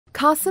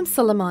Qassem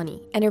Soleimani,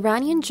 an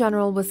Iranian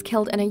general, was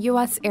killed in a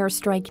U.S.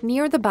 airstrike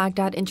near the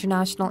Baghdad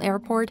International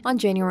Airport on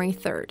January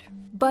 3rd.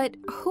 But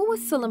who was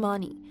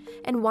Soleimani,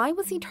 and why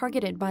was he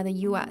targeted by the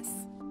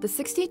U.S.? The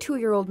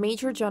 62-year-old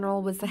Major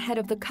General was the head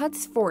of the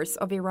Quds Force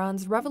of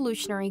Iran's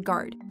Revolutionary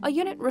Guard, a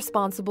unit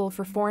responsible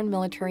for foreign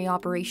military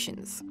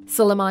operations.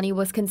 Soleimani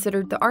was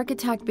considered the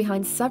architect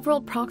behind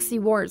several proxy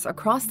wars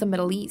across the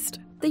Middle East.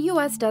 The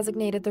U.S.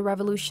 designated the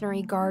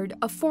Revolutionary Guard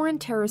a foreign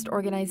terrorist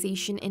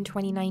organization in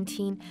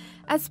 2019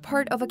 as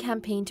part of a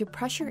campaign to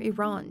pressure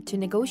Iran to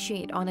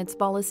negotiate on its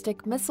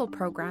ballistic missile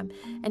program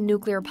and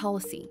nuclear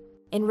policy.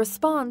 In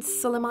response,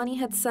 Soleimani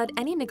had said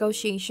any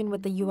negotiation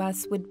with the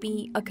U.S. would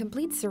be a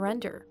complete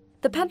surrender.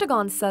 The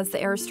Pentagon says the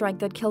airstrike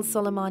that killed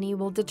Soleimani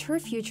will deter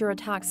future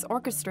attacks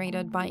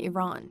orchestrated by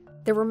Iran.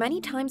 There were many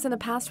times in the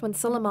past when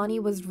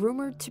Soleimani was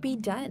rumored to be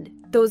dead.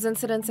 Those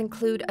incidents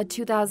include a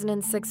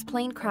 2006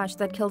 plane crash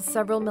that killed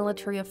several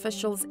military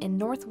officials in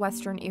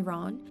northwestern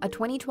Iran, a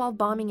 2012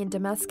 bombing in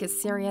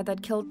Damascus, Syria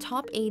that killed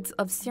top aides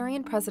of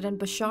Syrian President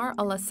Bashar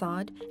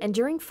al-Assad, and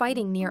during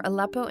fighting near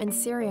Aleppo in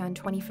Syria in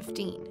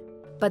 2015.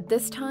 But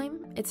this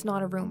time, it's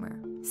not a rumor.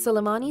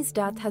 Soleimani's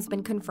death has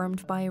been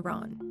confirmed by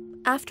Iran.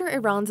 After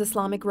Iran's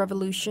Islamic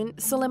Revolution,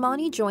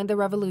 Soleimani joined the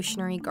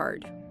Revolutionary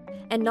Guard.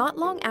 And not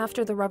long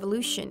after the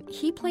revolution,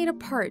 he played a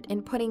part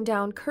in putting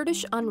down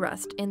Kurdish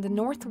unrest in the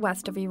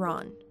northwest of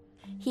Iran.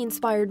 He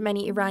inspired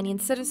many Iranian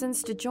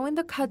citizens to join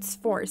the Quds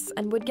Force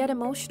and would get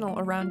emotional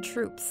around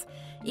troops,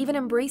 even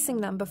embracing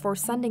them before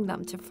sending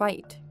them to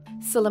fight.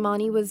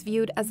 Soleimani was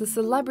viewed as a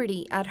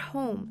celebrity at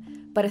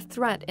home, but a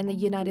threat in the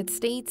United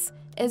States,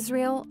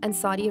 Israel, and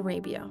Saudi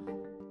Arabia.